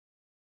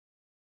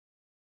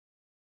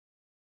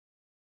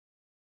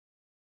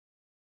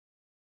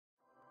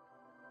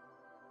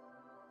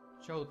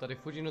Čau, tady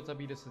Fujino,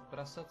 Zabij 10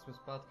 prasat, jsme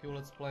zpátky u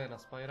Let's Play na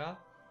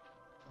Spyra.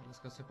 A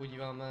dneska se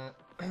podíváme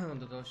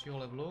do dalšího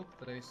levelu,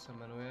 který se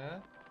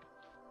jmenuje,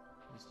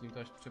 myslím to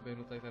až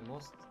přeběhnu tady ten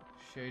most,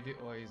 Shady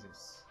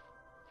Oasis.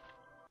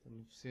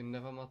 Ten si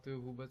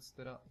nepamatuju vůbec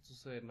teda, o co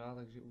se jedná,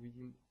 takže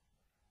uvidím,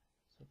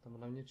 co tam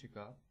na mě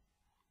čeká.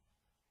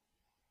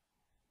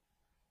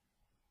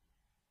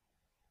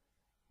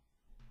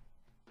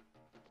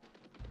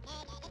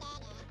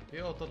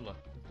 Jo, tohle,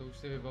 to už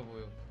si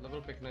vybavuju.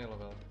 Level pěkný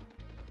level.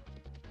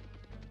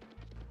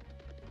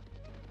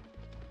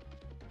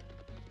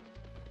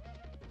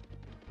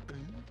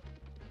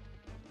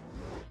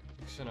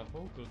 Jak se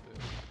nafoukl,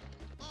 ty.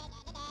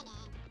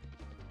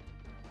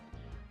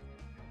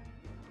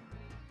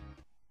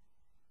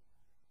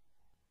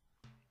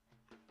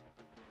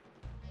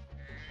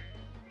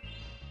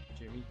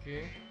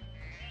 Džemíky.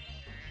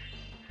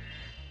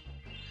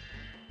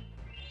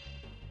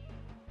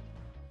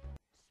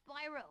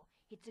 Spyro,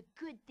 it's a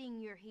good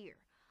thing you're here.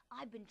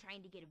 I've been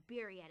trying to get a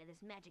berry out of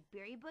this magic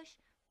berry bush,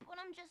 but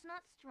I'm just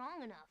not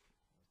strong enough.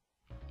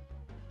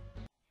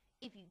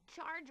 If you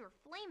charge or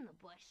flame the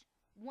bush,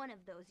 one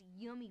of those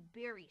yummy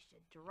berries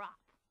should drop.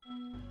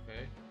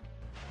 Okay.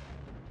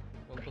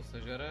 On to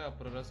sežere a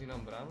prorazí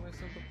nám bránu, jestli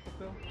jsem to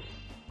pochopil?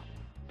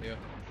 Jo.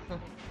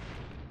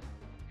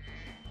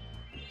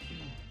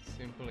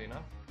 Simple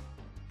enough.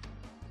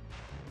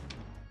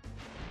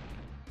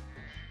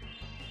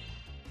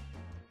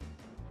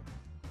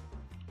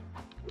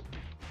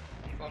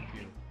 Fuck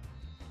you.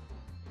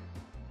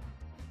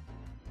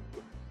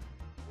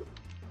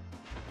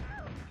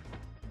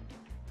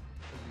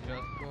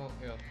 Zvířátko,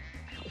 jo.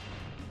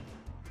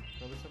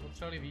 To by se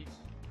potřebovali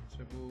víc.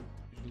 Potřebuji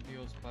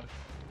žlutýho Spark.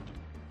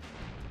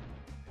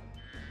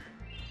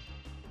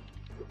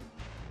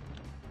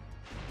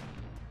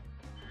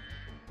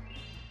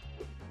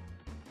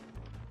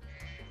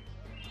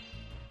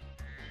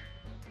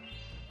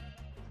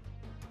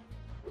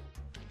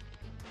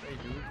 Hey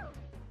dude.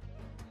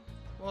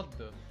 What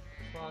the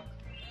fuck?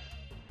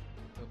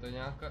 To je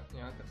nějaká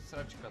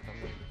sračka tam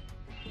někde.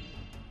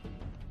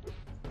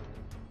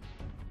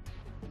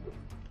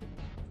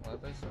 Ale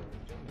tady jsou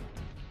džemy.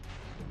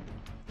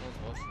 No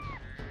zhoř.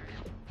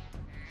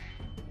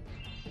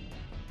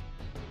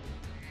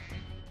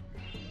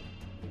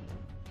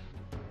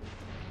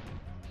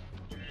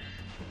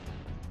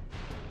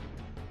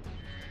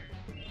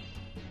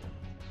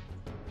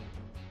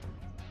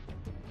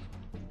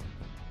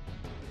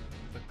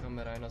 Ta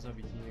kamera je na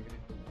zabití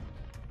někdy.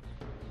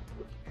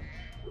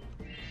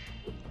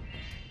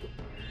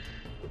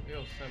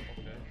 Jo, jsem,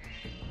 ok.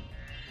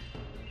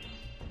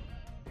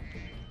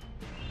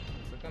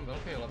 To je tam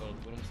velký level,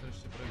 to budu muset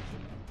ještě projít.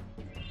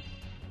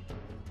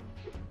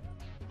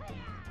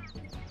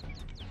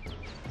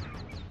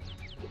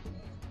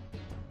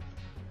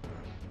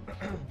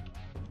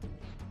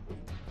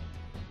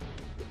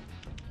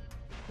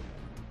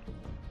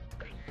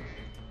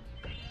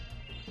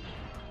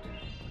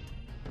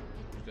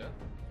 Už jde?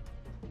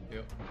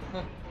 Jo.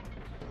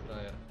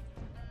 Frajer.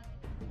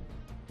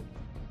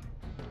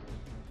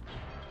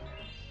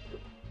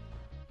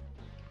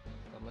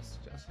 Tamhle si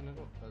tě asi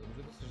nedal.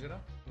 Může to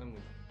sežrat?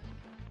 Nemůžu.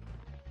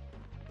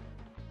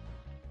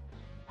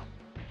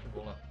 Ty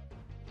vole.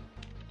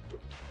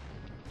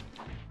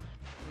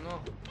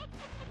 No.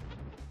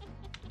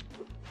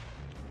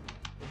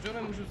 Už ho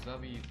nemůžu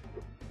zabít.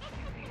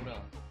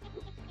 Hurá.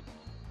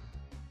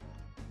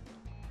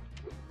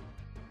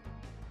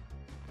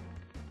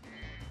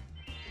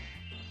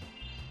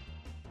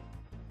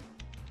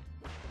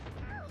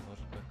 Zhoř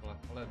pekle.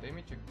 Ale dej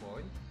mi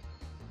checkpoint.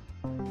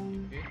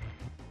 Díky.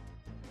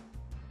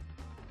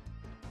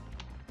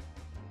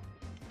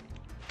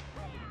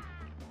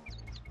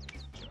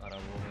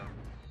 Aravové.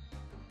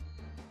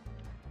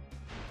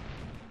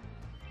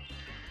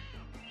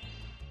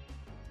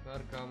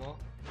 Dar, kámo.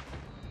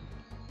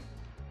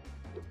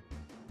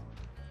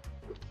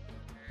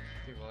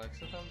 Ty vole, jak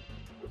se tam...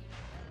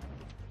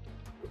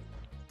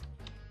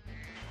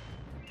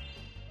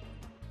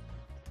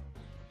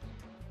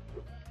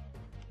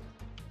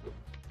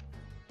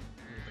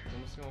 Tak to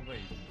musím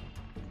obejít.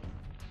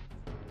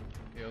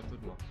 Jo, tu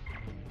dma.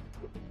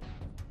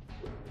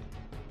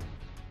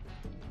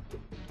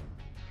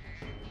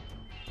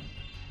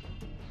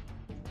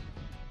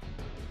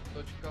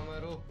 Toč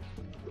kameru.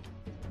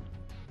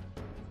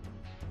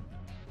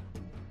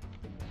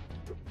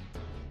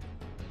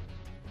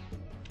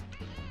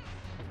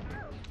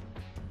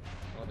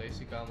 No dej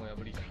si, kámo,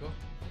 jablíčko.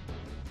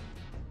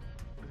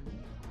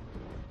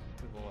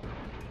 Ty vole.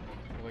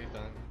 Takový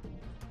tank.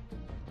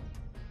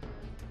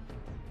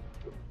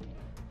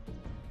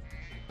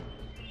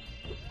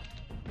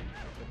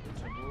 To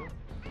potřebuju.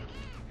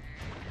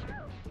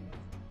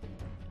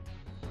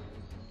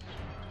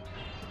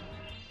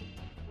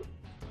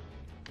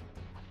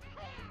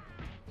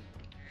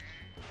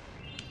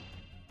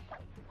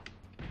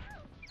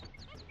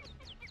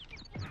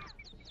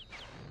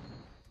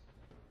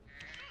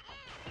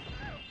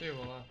 Ty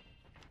vole.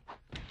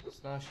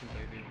 Snáším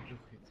tady ty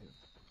duchy, ty.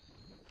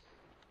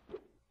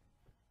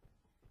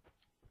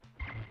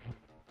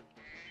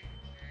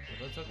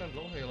 To je celkem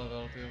dlouhý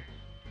level, tyjo.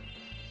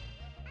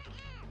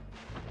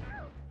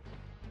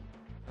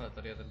 Ale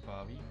tady je ten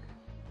pávík.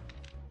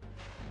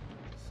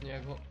 Přesně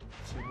jak ho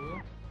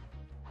potřebuju.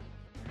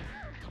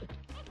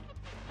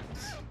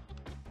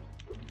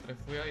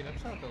 Trefuje i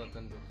nepřátelé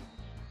ten duch.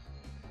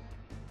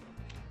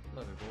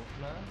 Tohle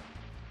vybouchne.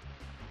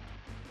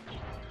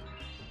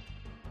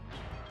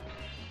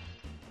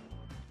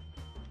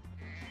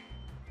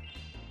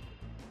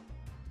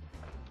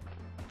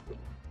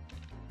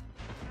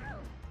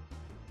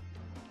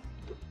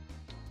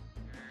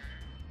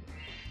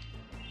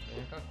 To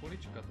je nějaká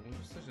kulička, to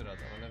můžu sežrat,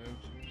 ale nevím,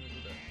 čemu to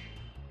bude.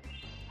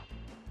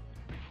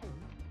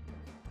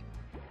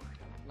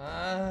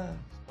 Ne,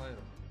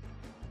 Spyro.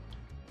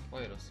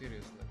 Spyro,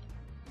 seriously.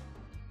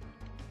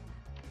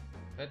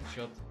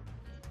 Headshot.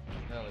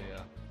 Hell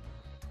yeah.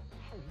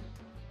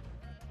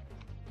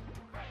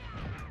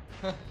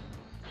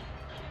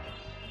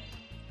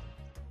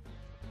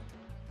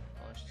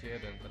 A ještě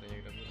jeden tady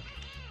někde bude.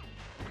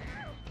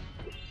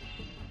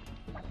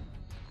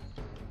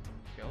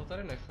 Já ho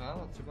tady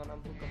nechám a třeba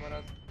nám tu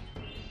kamarád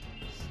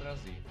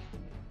srazí.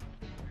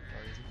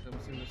 Takže se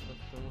musím dostat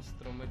k tomu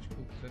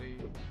stromečku, který...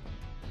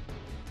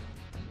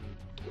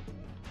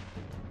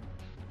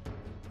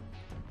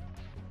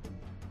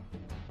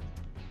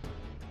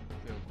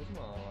 Jo,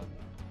 kurva, ale...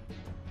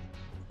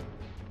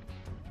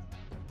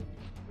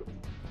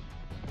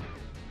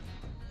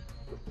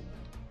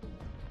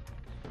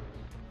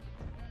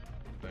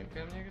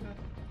 Venkem někde?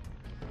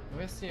 No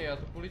jasně, já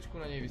tu kuličku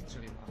na něj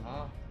vystřelím,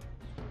 aha.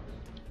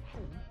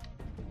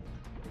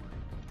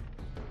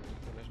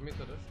 Než mi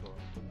to došlo.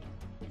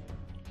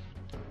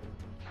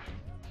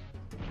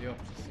 Jo,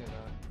 přesně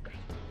tak.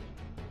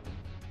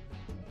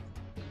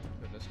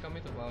 Dneska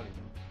mi to bálí.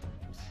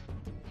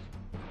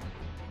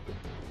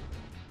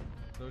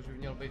 To už by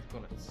měl být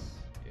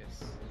konec.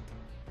 Yes.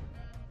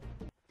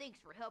 Thanks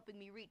for helping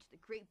me reach the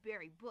great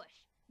berry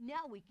bush.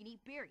 Now we can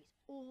eat berries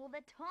all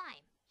the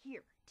time.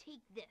 Here,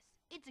 take this.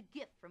 It's a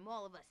gift from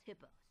all of us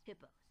hippos.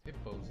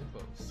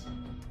 Hippos.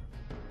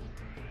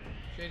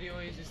 Shady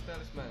Oasis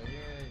talisman,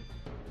 jej.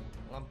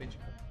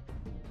 Lampička.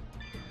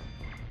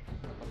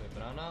 A tam je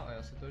brána a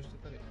já si to ještě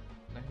tady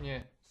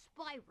nehně.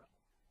 Spyro,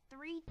 3.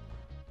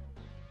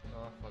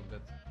 Fuck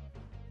that.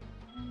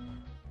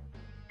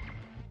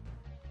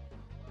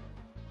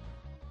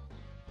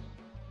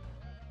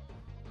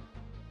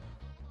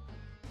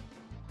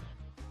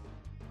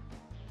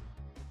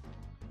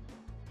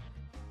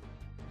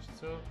 Víš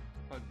co?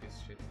 Fuck this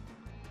shit.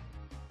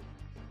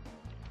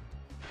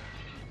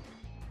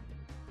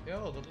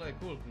 Jo, tohle je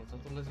cool, no za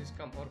tohle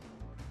získám orb.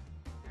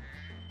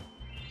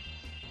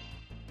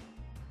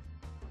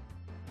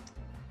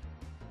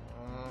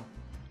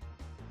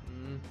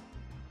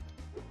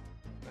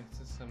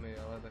 Nechce se mi,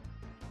 ale tak...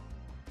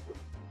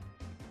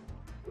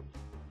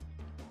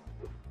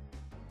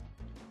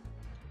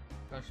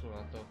 Kašlu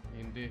na to,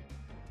 jindy.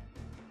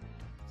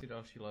 Chci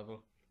další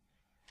level.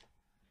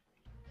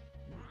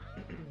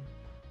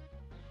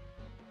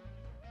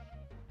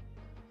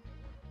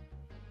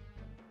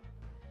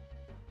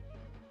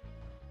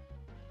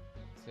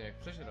 Jsi jak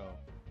přežral.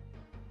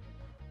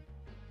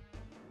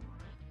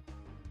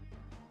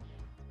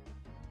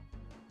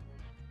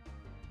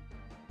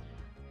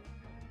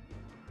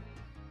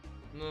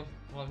 No,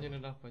 hlavně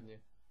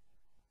nenápadně.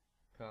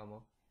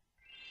 Kámo.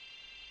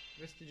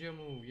 200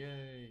 gemů,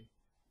 jej.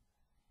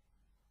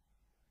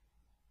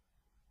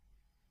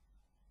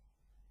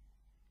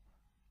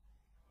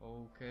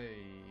 OK,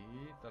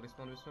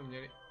 talisman bychom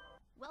měli.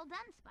 Well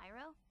done,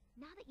 Spyro.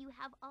 Now that you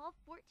have all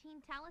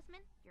 14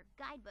 talisman, your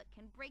guidebook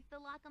can break the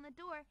lock on the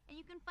door and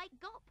you can fight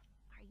Gulp.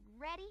 Are you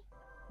ready?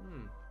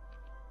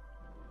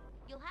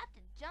 You'll have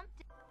to jump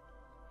to...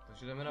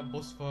 Takže jdeme na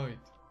boss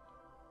fight.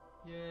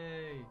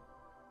 Jej.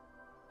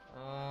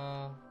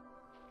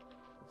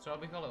 Potřeboval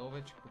bych ale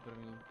ovečku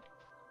první.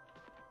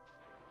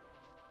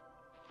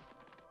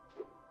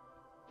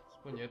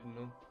 Aspoň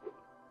jednu.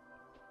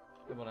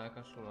 Nebo ne,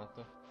 kašlu na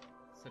to.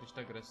 Se když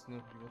tak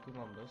resnu, životu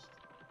mám dost.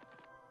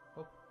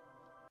 Hop.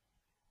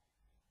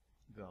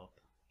 Gulp.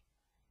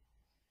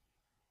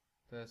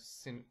 To je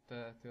syn, to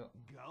je, tyjo.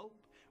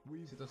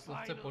 Si to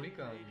slovce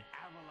polikání.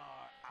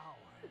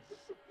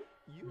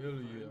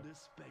 Hell yeah.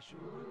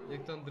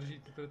 Jak tam drží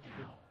tyto.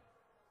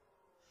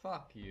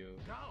 Fuck you.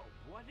 Gulp,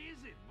 what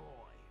is it,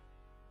 boy?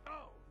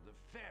 Oh, the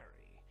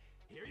fairy.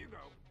 Here you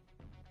go.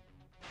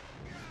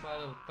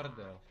 Spálil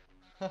prdel.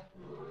 Ha.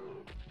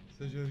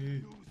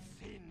 Sežerí. You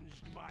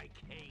singed my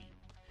cape.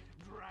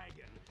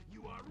 Dragon,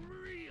 you are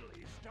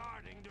really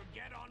starting to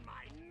get on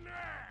my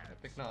nerves. Je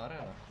pěkná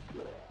arena.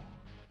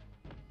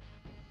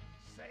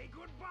 Say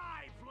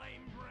goodbye,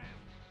 flame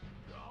breath.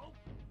 Gulp,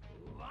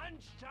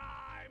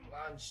 lunchtime.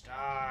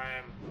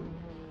 Lunchtime.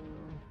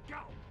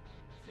 Gulp,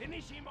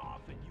 finish him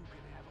off and you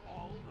can have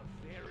all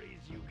the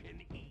fairies you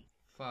can eat.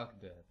 Fuck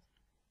that.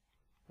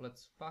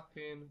 Let's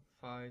fucking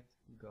fight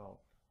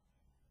Gulp.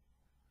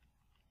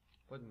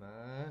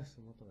 Pojďme,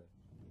 jsem hotový.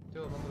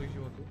 Jo, mám tolik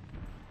životu.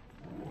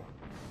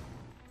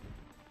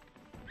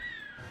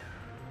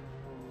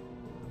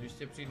 Když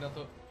tě přijít na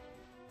to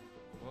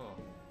Oh.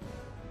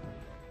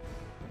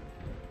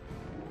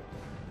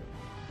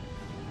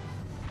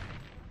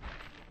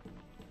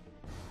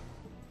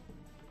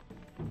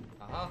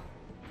 Aha.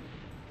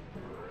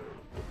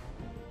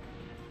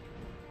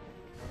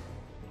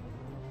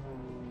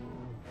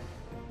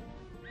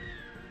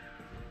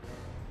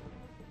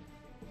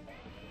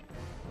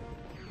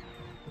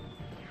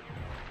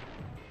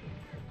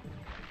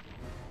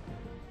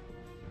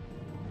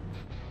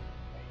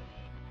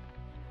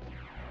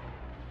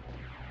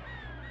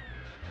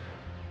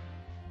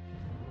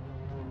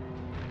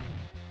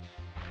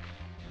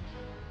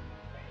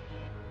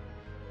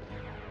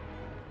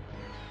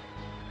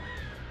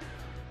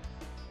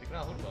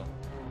 Pěkná hudba.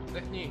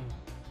 Zdechni.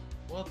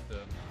 What the?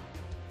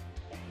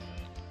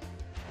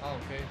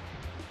 Okay.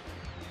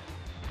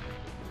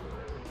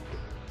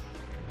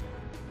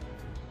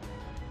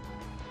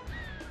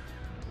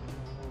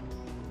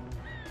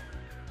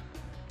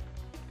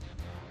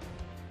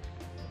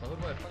 Ta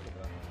hudba je fakt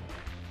dobrá.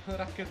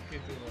 Raketky,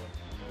 ty vole.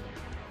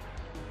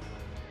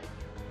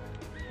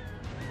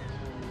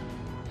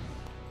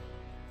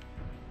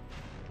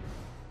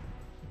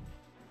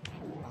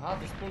 Aha,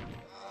 ty spolky.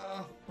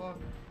 Fuck.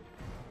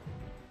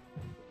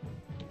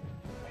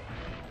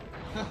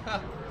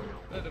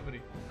 To je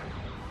dobrý.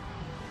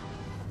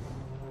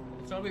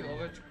 Potřeboval bych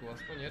ovečku,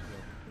 aspoň jednu.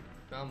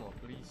 Kámo,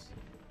 please.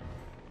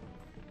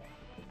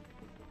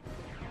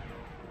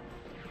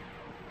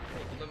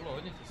 To bylo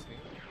hodně těsný.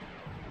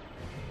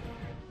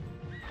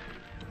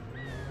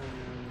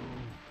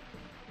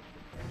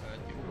 Já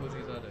ti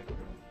uhoří zadek.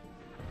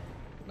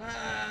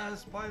 Ne,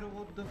 Spyro,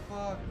 what the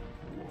fuck?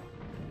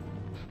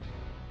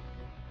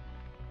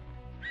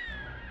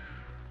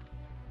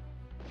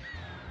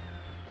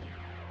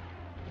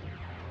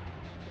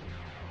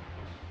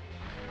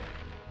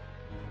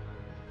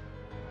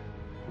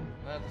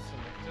 Ne, to jsem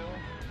nechtěl.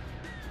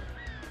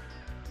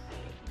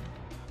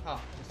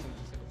 To jsem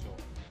přesně potřeboval.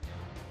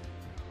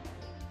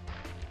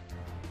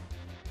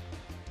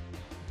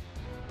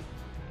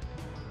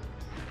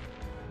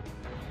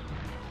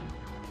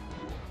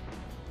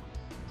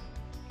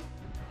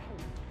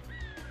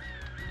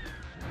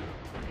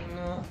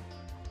 No.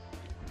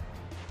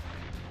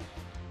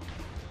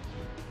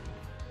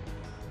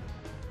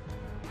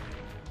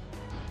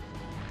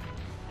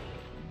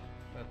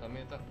 Tam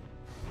je ta...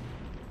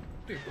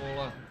 Ty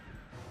vole.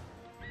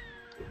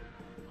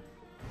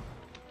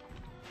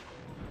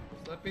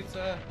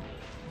 Slepice.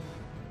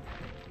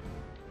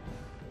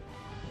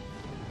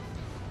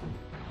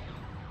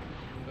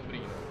 Dobrý,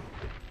 no.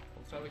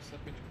 Potřeba bych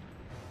slepičku.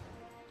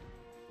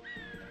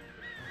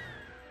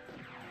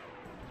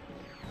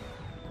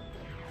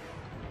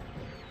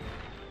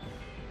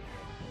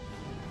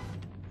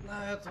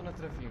 Ne, já to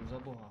netrefím, za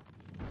boha.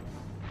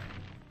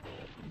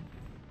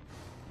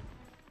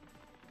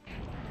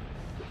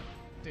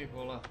 Ty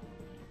vole.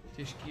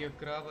 Těžký je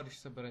kráva, když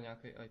se bere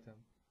nějaký item.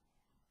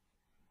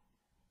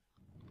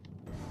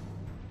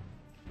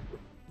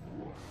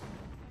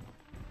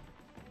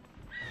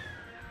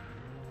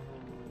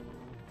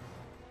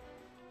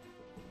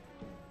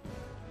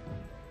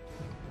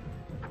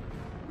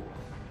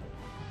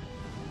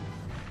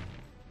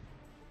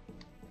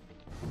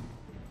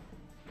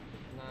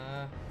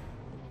 Ne.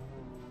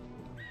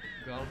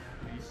 Gulp,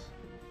 please.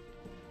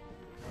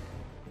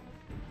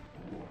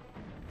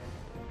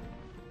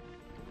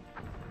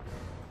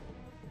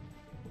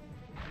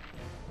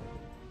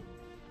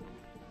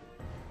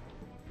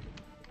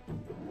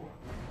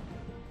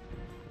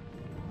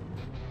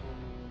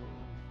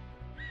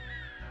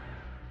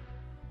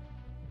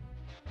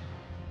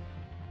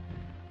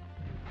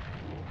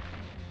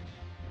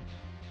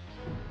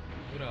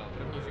 Hurá,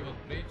 první život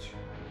pryč.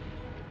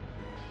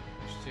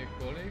 Ještě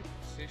kolik?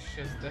 3,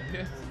 6,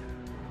 9.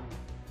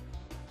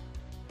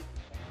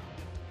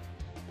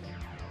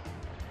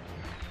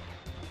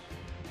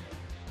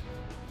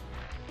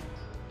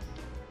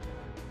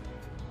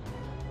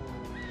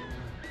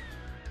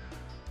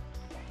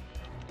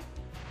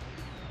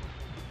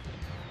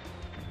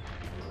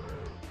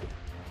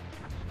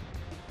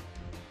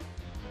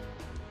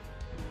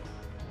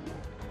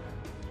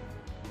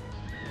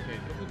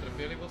 Ok, trochu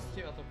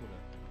trpělivosti a to bude.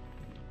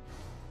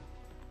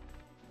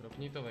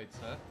 Dropni to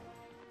vejce.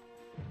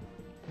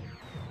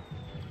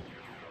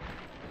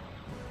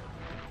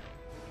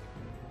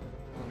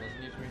 A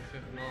naznič mi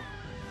všechno.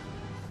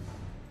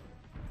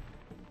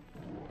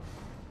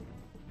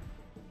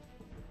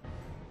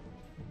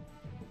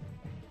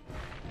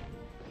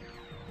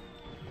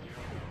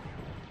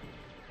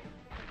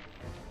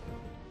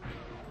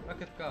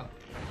 Raketka.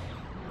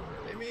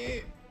 Dej mi!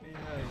 Jej,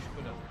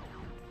 škoda.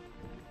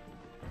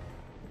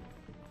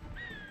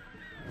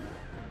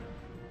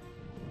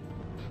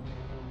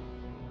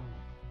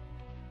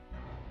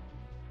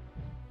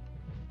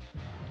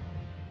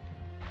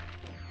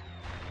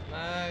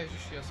 Ne,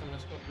 ježiši, já jsem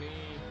neschopný.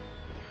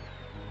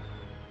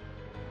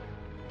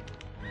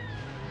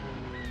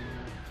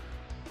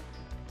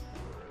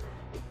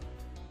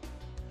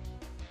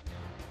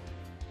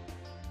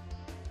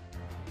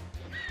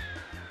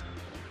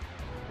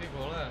 Ty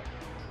vole.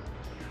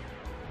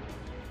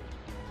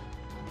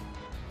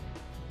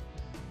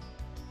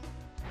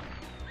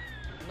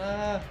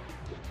 Ne.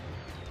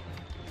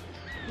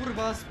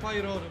 Kurva,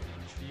 Spyro, do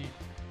pičí.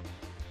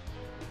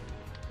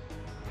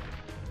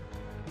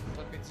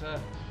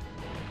 Slepice.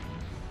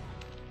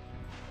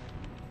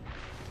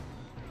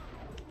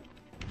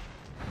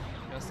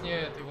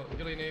 Jasně, ty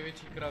udělej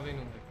největší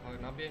kravinu. Ale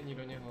naběhni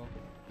do něho.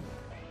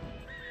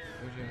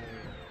 Bože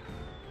můj.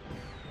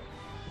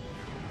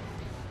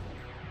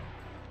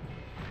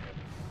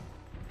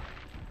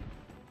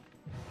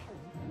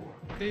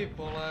 Ty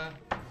vole.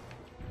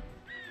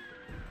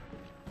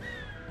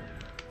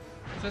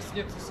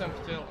 Přesně co jsem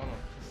chtěl, ano.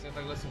 Přesně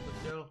takhle jsem to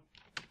chtěl.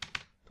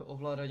 To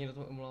ovládání na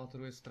tom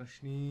emulátoru je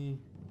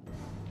strašný.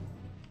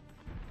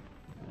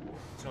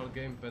 Třeba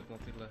gamepad na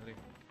tyhle hry.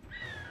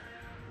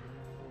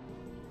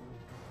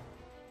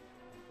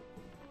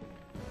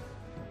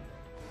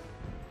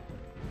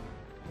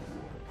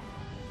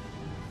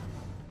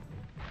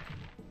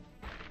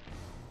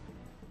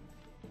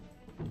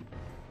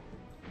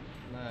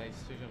 Ne,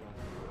 jistě, že ne.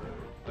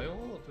 A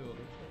jo, to jo,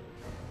 dobře.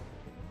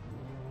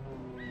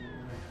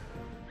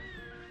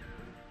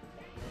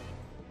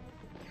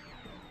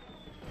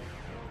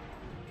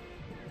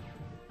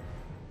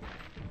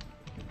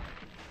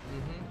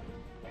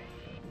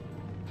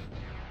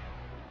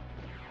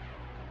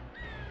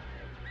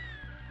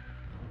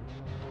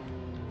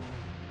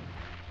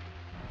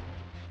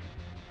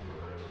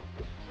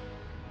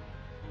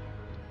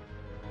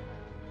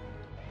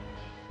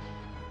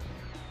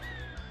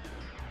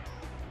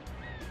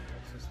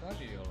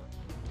 Snaží, ale.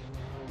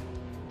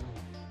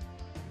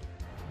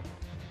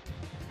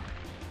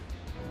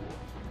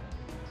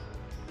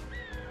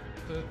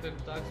 Ten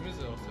pták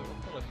zmizel, se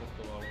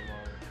odteleportoval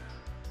normálně.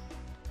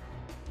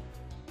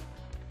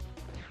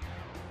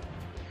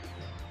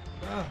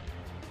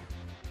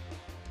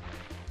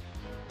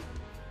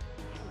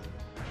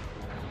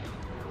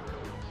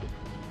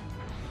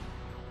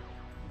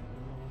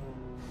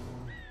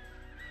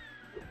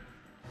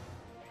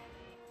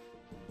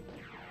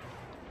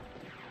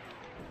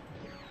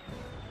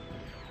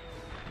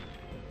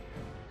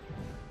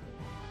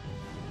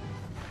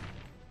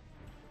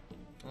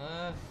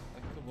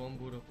 Tak tu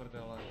bombu do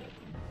prdele.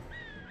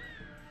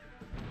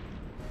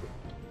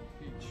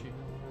 Píči.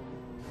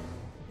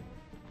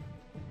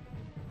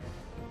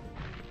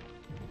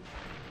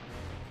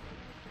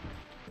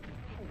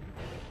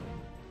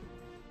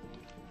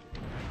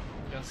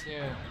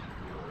 Jasně.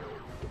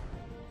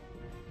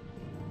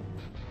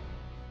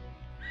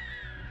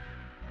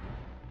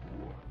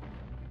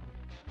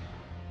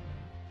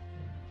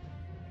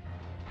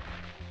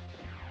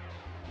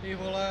 Ty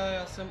vole,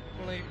 já jsem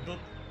úplnej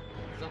blb.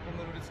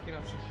 Zapomenu vždycky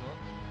na všechno.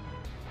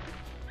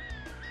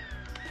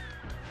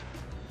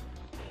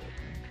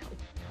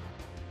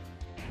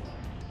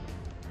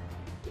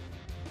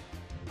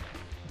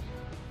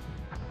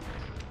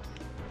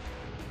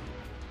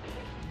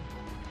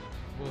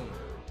 Boom.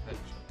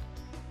 Headshot.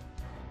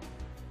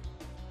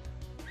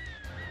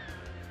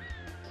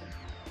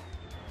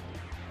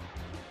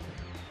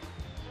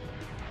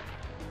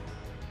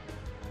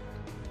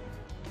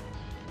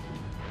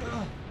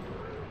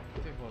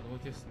 Ty vole, to bylo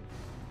těsný.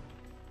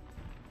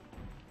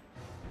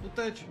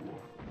 Uteč!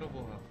 Pro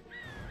boha.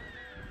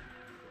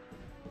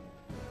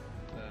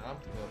 To je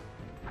hardcore.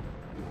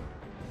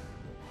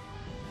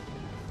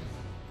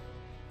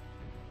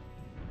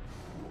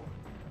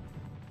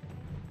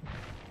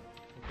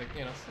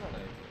 Pěkně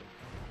nasranej.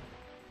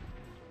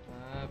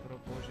 Ne, pro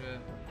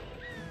bože.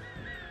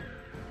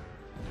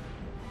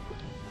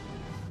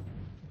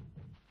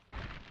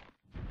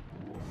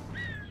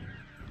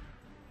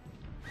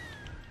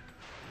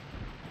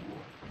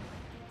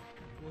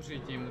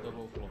 Uřití mu to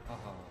bouflo,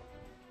 aha.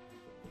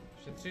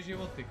 Ještě 3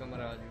 životy,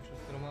 kamarádi, už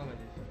to máme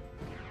děti.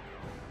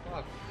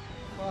 Fuck,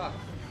 fuck,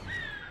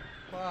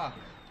 fuck.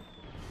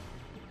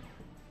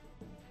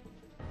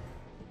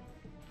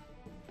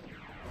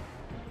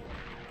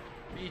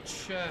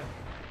 Píče.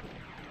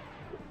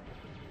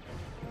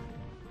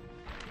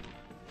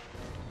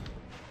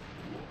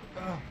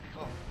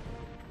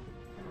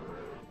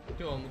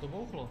 Jo, mu to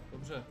bouchlo,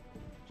 dobře.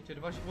 Ještě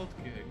 2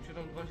 životky, hej, už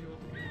jenom 2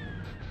 životky.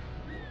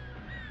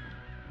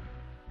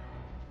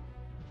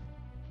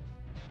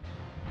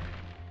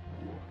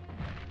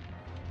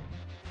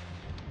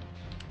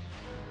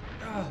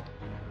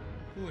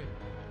 Fuj.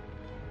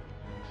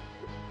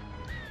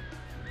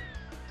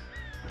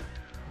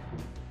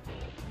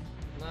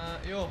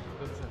 Jo,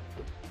 dobře.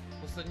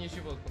 Poslední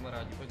život,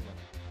 kamarádi, pojďme.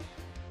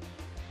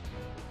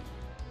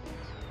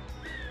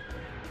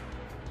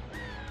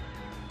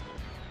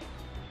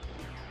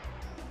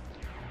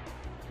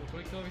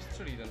 Kolik toho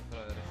vystřelí ten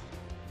frajer ještě?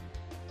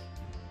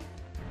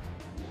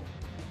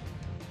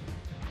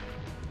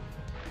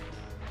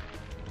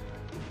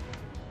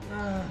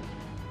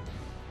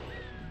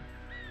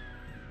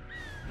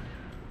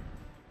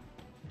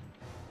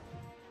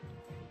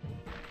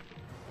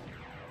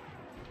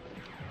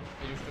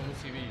 Teď už to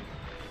musí být.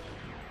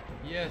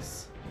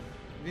 Yes!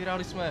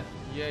 Vyhráli jsme!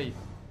 Jej!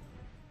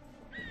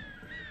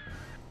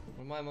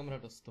 Normálně mám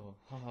radost z toho.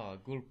 Haha,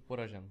 Gulp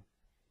poražen.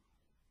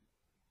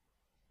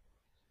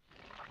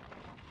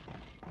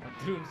 A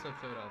trůn se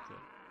převrátil.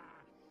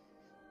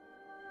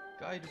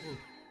 Guidebook.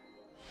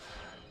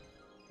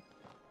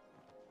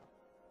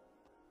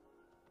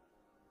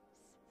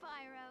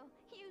 Spyro,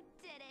 you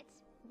did it!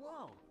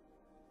 Whoa!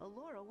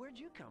 Alora, where'd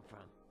you come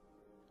from?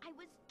 I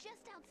was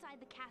just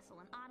outside the castle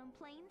in Autumn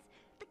Plains.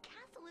 The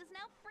castle is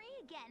now free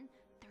again.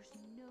 There's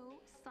no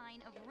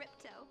sign of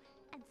Ripto.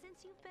 And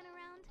since you've been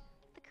around,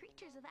 the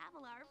creatures of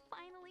Avalar are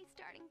finally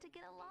starting to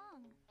get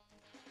along.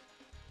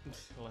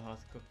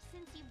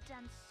 Since you've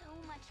done so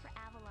much for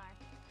Avalar,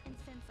 and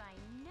since I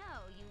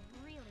know you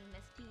really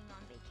missed being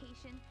on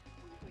vacation,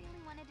 we really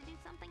wanted to do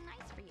something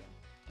nice for you.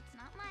 It's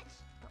not much,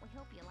 but we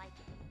hope you like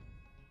it.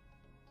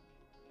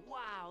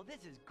 Wow,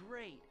 this is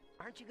great!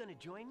 Aren't you gonna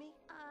join me?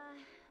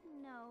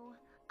 No.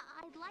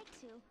 I'd like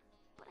to,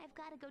 but I've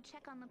got to go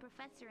check on the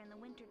professor in the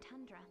winter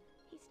tundra.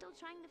 He's still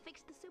trying to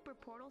fix the super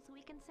portal so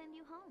we can send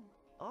you home.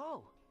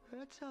 Oh,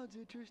 that sounds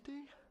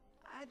interesting.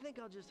 I think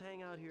I'll just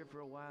hang out here for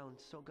a while and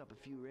soak up a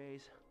few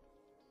rays.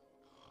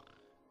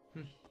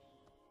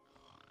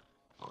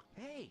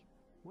 Hey,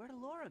 where'd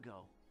Laura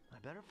go? I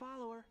better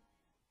follow her.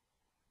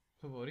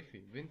 To bylo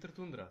rychlý. Winter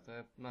Tundra, to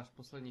je náš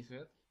poslední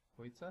svět.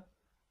 Dvojce.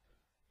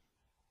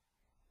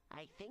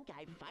 I think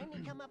I've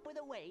finally come up with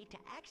a way to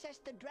access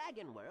the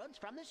dragon worlds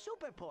from the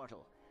super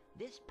portal.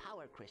 This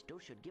power crystal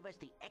should give us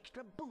the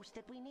extra boost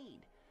that we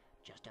need.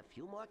 Just a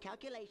few more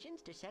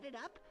calculations to set it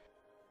up.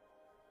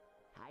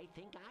 I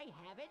think I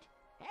have it.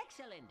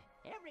 Excellent!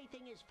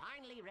 Everything is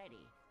finally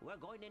ready. We're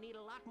going to need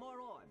a lot more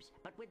orbs,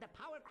 but with the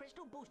power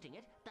crystal boosting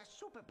it, the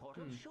super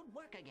portal should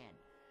work again.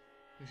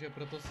 Takže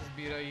proto se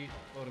sbírají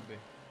orby.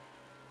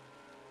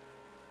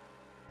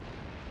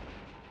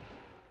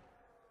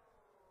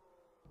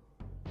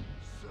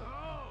 So,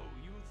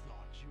 you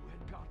thought you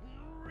had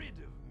gotten rid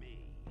of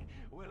me.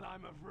 Well,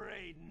 I'm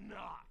afraid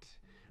not.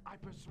 I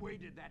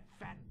persuaded that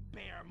fat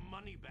bear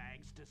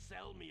Moneybags to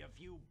sell me a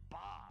few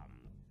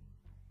bombs.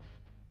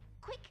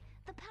 Quick,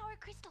 the power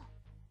crystal.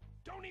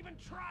 Don't even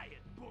try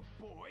it, book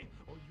boy,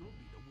 or you'll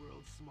be the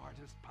world's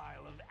smartest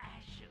pile of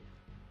ashes.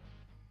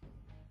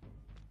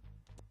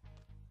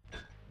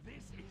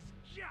 This is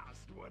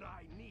just what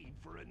I need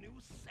for a new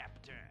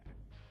scepter.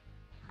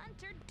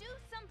 Hunter, do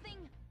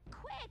something!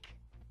 Quick!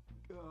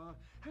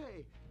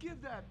 Hey,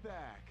 give that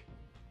back.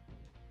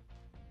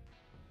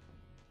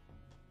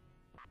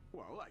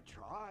 Well, I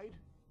tried.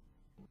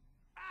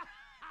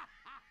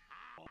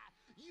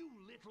 You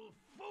little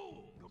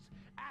fools!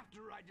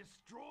 After I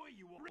destroy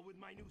you all with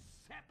my new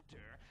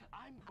scepter,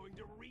 I'm going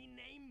to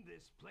rename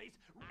this place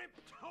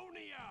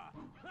Riptonia!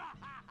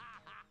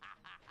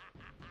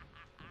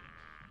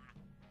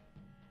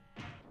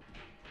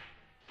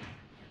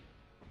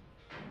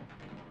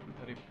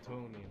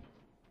 Riptonia.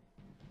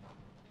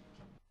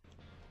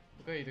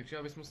 OK, takže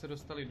aby jsme se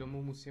dostali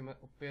domů, musíme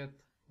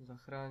opět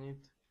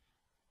zachránit,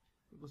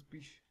 nebo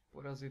spíš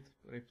porazit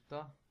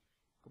Ripta,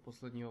 jako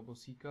posledního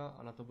bosíka,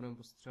 a na to budeme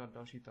potřebovat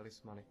další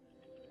talismany.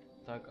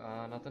 Tak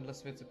a na tenhle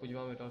svět se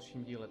podíváme v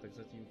dalším díle, tak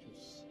zatím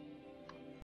čus.